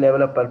at the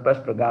level of purpose,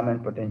 program,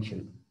 and potential.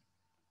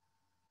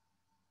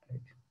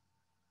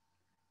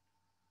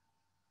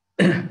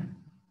 Right?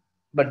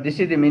 But this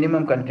is the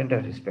minimum content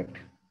of respect.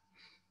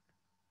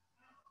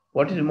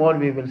 What is more,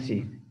 we will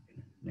see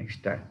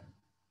next time.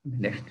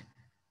 Next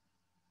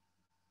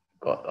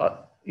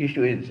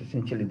issue is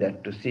essentially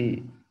that to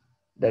see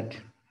that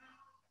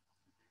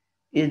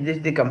is this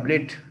the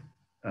complete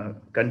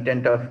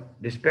content of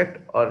respect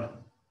or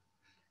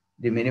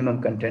the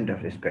minimum content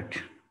of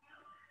respect.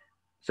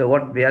 So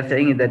what we are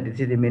saying is that this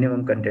is the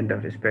minimum content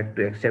of respect,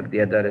 to accept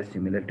the other as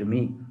similar to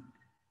me.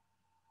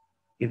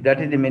 If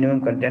that is the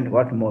minimum content,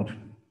 what more?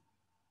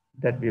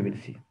 That we will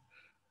see.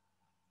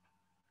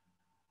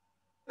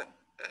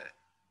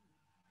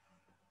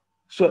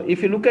 So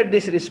if you look at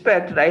this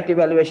respect, right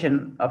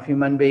evaluation of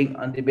human being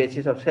on the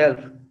basis of self,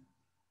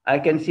 I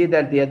can see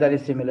that the other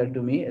is similar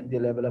to me at the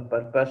level of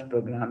purpose,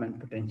 program, and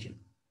potential.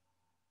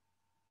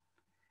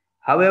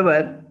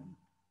 However,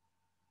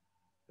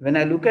 when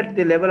I look at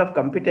the level of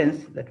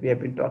competence that we have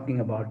been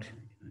talking about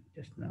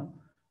just now,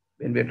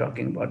 when we're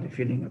talking about the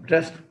feeling of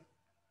trust.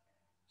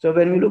 So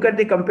when we look at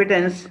the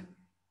competence,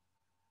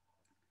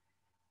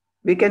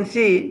 we can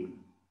see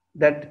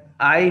that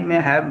I may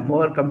have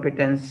more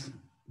competence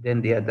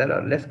than the other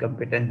or less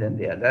competence than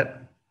the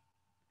other.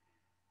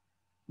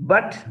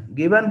 But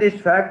given this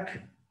fact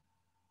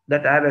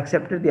that I have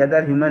accepted the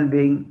other human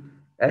being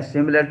as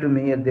similar to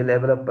me at the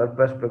level of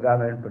purpose,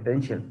 program, and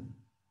potential,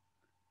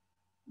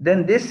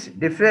 then this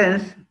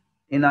difference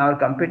in our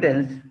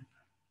competence,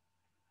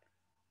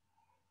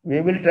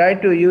 we will try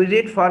to use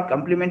it for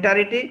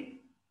complementarity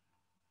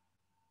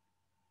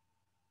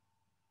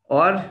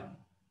or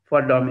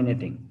for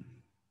dominating,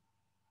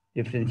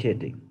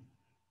 differentiating.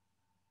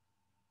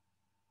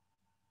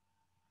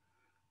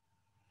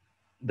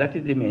 That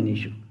is the main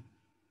issue.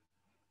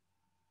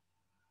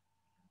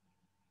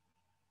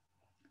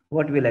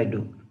 What will I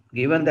do?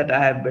 Given that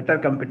I have better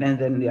competence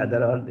than the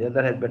other, or the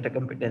other has better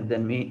competence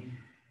than me,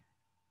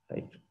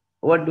 right?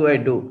 What do I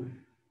do?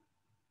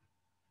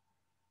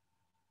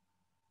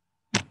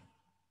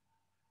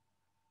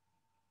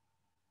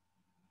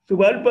 So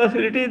one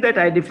possibility is that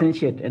I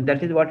differentiate, and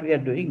that is what we are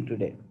doing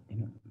today.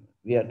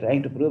 We are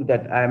trying to prove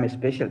that I am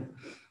special.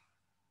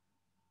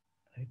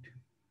 Right?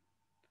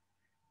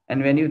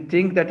 And when you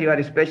think that you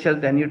are special,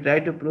 then you try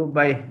to prove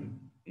by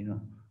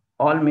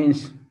all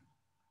means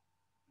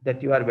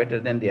that you are better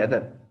than the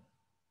other.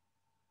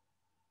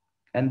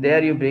 And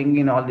there you bring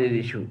in all these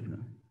issues,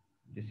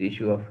 this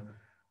issue of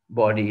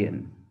body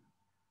and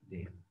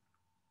the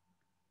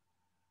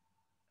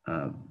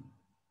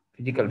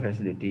physical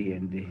facility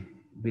and the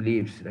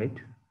beliefs, right,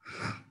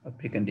 of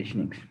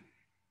preconditionings.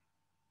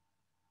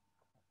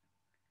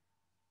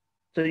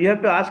 So you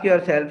have to ask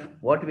yourself,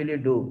 what will you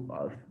do?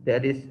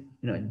 There is,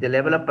 the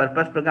level of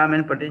purpose, program,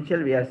 and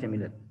potential, we are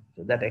similar.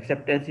 So that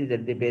acceptance is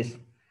at the base.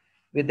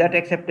 With that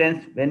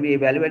acceptance, when we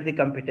evaluate the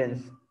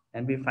competence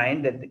and we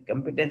find that the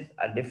competence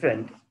are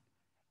different,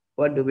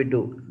 what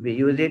do? We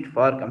use it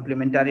for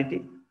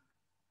complementarity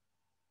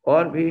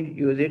or we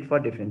use it for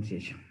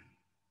differentiation,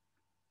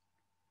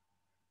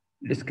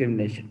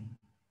 discrimination.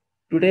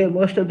 Today,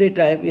 most of the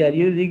time, we are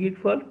using it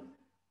for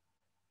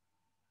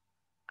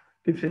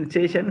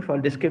differentiation, for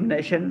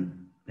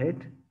discrimination,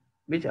 right?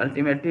 Which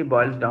ultimately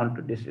boils down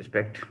to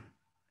disrespect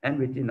and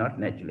which is not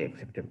naturally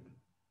acceptable.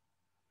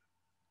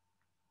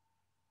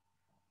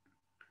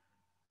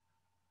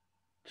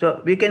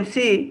 So we can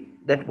see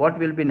that what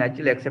will be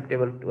naturally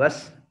acceptable to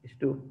us is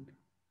to,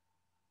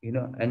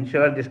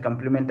 ensure this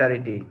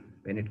complementarity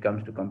when it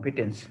comes to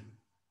competence.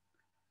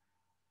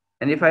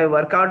 And if I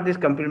work out this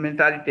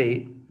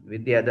complementarity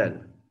with the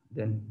other,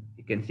 then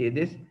you can see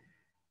this.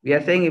 We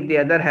are saying if the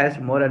other has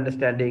more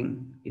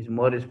understanding, is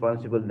more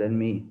responsible than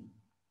me,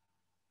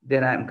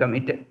 then I am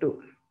committed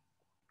to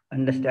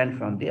understand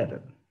from the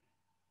other.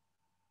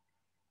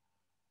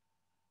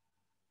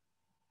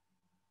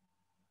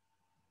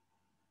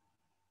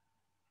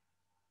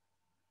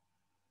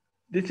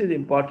 This is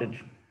important,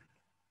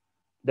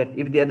 that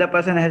if the other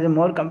person has a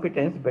more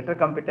competence, better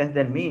competence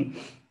than me,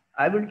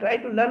 I will try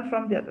to learn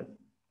from the other.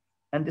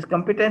 And this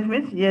competence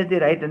means he has the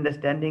right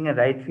understanding and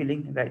right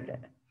feeling, right,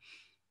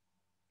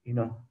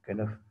 kind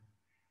of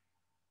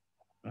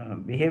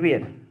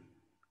behavior.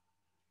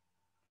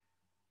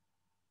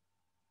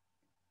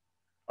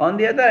 On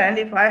the other hand,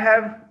 if I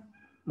have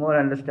more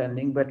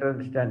understanding, better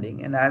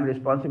understanding, and I am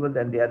responsible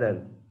than the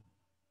other,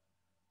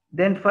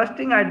 then first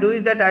thing I do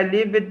is that I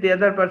live with the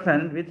other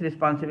person with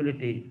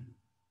responsibility,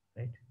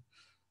 right?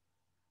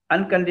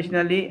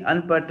 Unconditionally,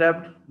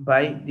 unperturbed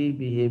by the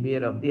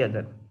behavior of the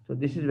other. So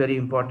this is very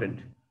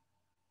important.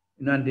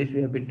 And this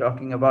we have been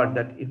talking about,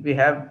 that if we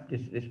have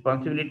this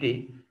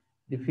responsibility,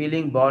 the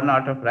feeling born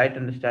out of right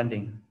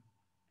understanding,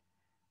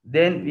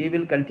 then we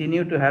will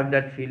continue to have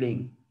that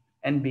feeling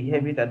and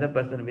behave with other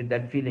person with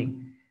that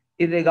feeling,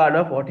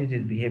 irregardless of what is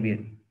his behavior.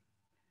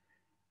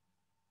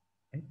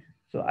 Right?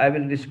 So I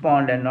will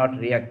respond and not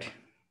react.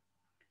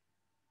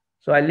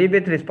 So I live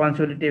with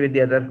responsibility with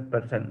the other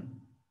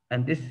person,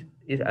 and this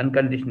is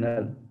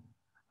unconditional,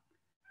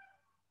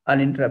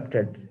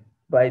 uninterrupted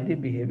by the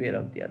behavior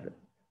of the other.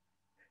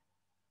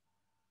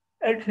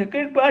 And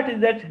second part is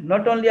that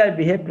not only I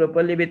behave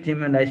properly with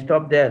him and I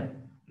stop there,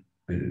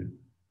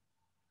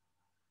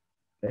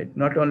 right?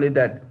 Not only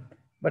that,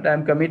 but I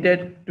am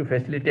committed to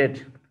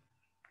facilitate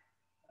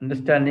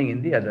understanding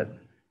in the other.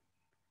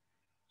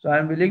 So I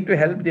am willing to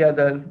help the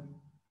other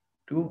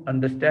to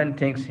understand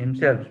things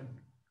himself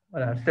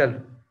or herself,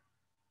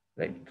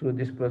 right, through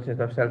this process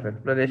of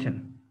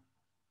self-exploration.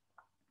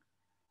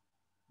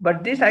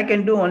 But this I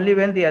can do only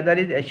when the other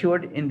is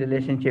assured in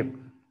relationship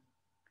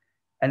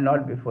and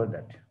not before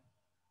that.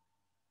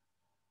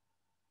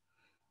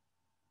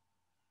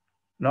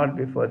 Not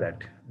before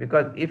that.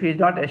 Because if he is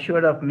not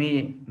assured of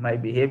me, my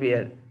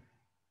behavior,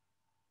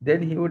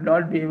 then he would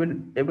not be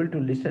even able to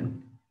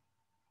listen.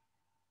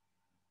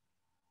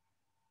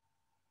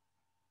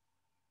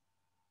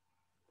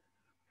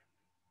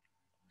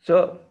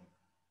 So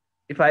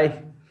if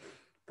I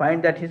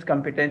find that his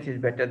competence is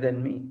better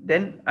than me,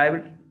 then I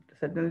will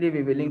certainly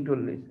be willing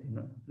to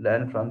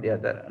learn from the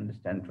other,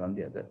 understand from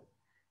the other.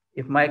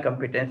 If my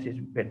competence is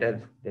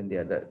better than the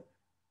other,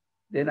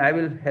 then I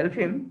will help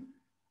him.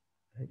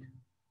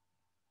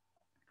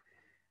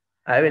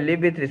 I will live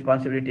with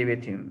responsibility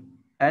with him,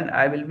 and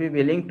I will be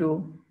willing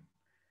to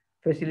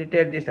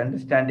facilitate this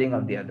understanding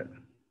of the other.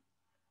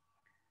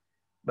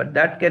 But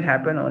that can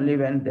happen only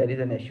when there is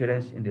an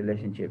assurance in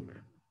relationship,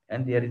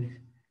 and there is,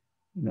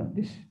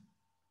 this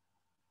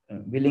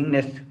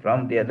willingness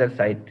from the other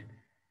side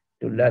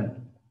to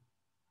learn.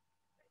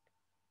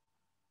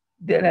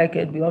 Then I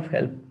can be of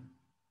help.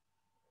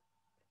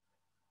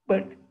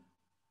 But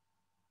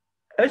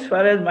as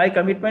far as my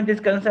commitment is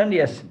concerned,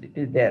 yes, it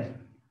is there.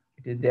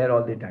 It is there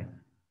all the time.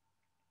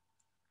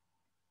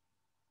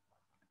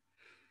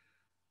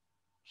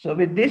 So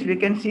with this, we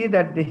can see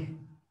that the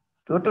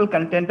total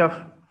content of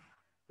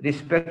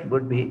respect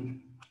would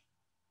be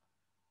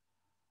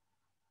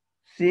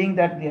seeing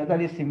that the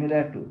other is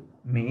similar to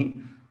me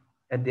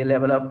at the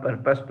level of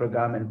purpose,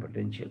 program, and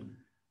potential.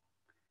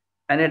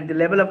 And at the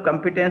level of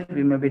competence,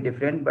 we may be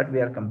different, but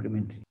we are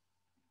complementary.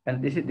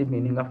 And this is the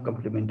meaning of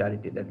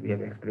complementarity that we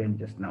have explained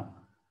just now.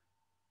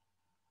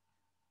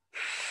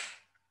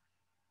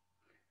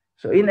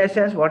 So in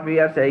essence, what we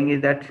are saying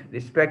is that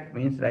respect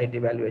means right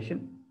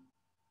evaluation.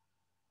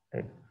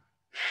 Right?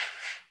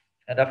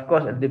 And of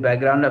course, at the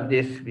background of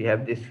this, we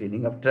have this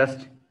feeling of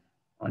trust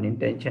on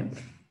intention.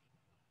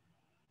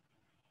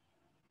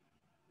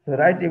 So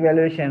right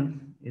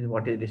evaluation is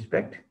what is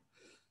respect.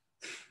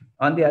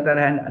 On the other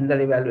hand, under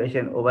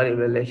evaluation, over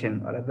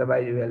evaluation, or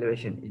otherwise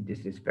evaluation is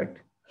disrespect.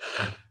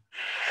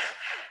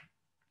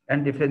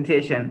 And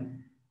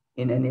differentiation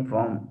in any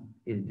form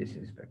is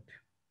disrespect.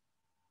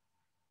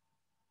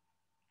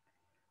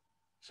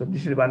 So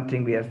this is one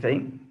thing we are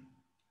saying.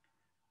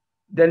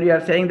 Then we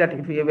are saying that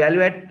if we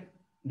evaluate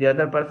the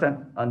other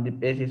person on the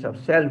basis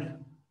of self,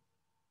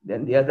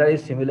 then the other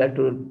is similar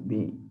to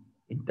me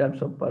in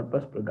terms of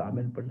purpose, program,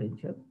 and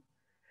potential.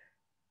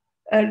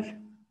 And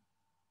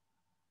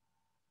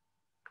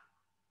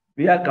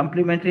we are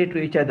complementary to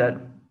each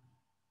other,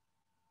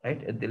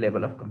 right, at the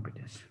level of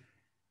competence.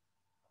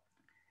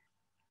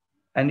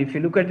 And if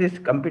you look at this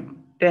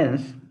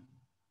competence,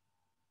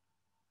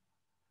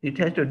 it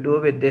has to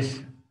do with this,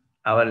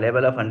 our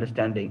level of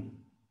understanding,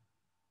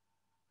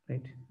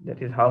 right?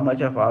 That is how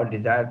much of our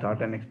desire,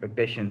 thought, and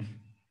expectations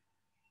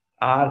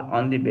are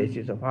on the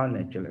basis of our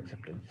natural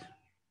acceptance.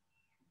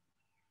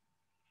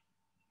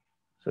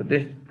 So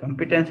this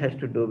competence has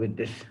to do with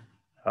this,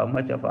 how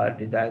much of our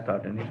desire,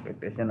 thought, and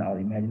expectation, our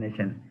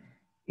imagination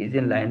is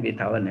in line with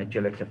our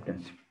natural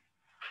acceptance.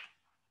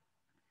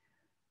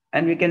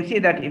 And we can see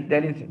that if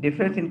there is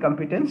difference in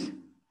competence,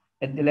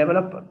 at the level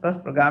of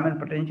purpose, program, and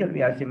potential,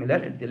 we are similar.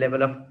 At the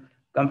level of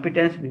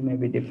competence, we may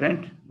be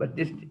different, but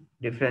this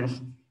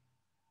difference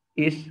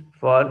is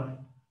for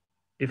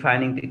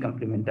defining the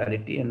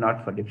complementarity and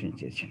not for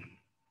differentiation.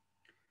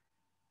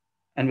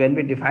 And when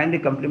we define the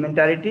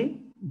complementarity,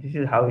 this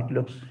is how it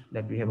looks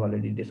that we have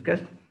already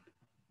discussed.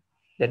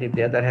 That if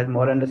the other has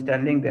more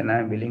understanding, then I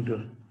am willing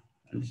to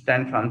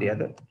understand from the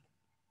other.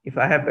 If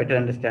I have better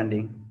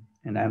understanding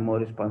and I am more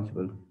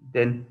responsible,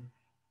 then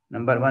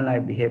number one, I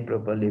behave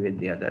properly with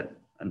the other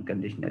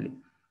unconditionally,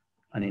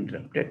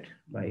 uninterrupted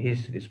by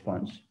his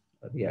response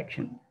or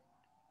reaction.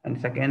 And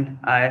second,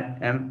 I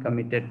am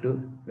committed to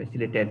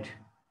facilitate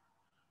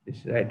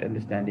this right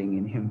understanding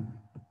in him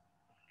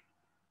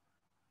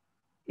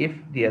if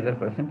the other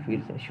person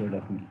feels assured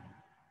of me.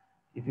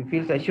 If he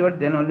feels assured,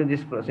 then only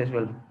this process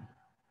will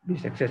be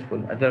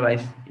successful.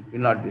 Otherwise, it will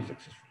not be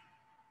successful.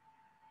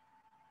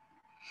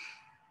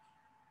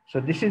 So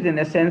this is in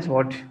essence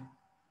what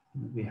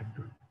we have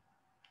to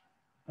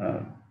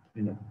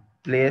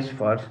place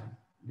for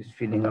this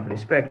feeling of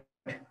respect.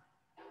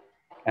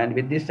 And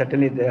with this,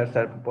 certainly there are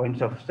certain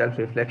points of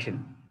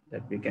self-reflection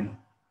that we can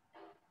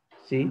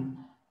see.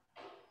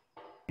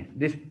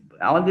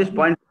 All these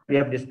points we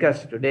have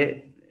discussed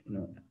today,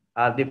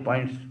 are the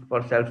points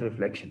for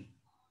self-reflection.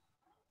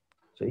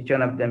 So each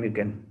one of them you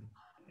can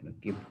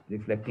keep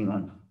reflecting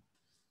on.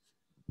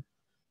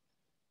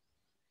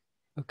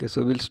 Okay,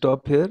 so we'll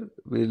stop here.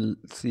 We'll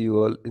see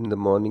you all in the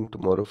morning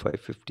tomorrow,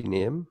 5:15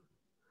 a.m.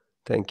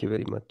 Thank you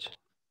very much.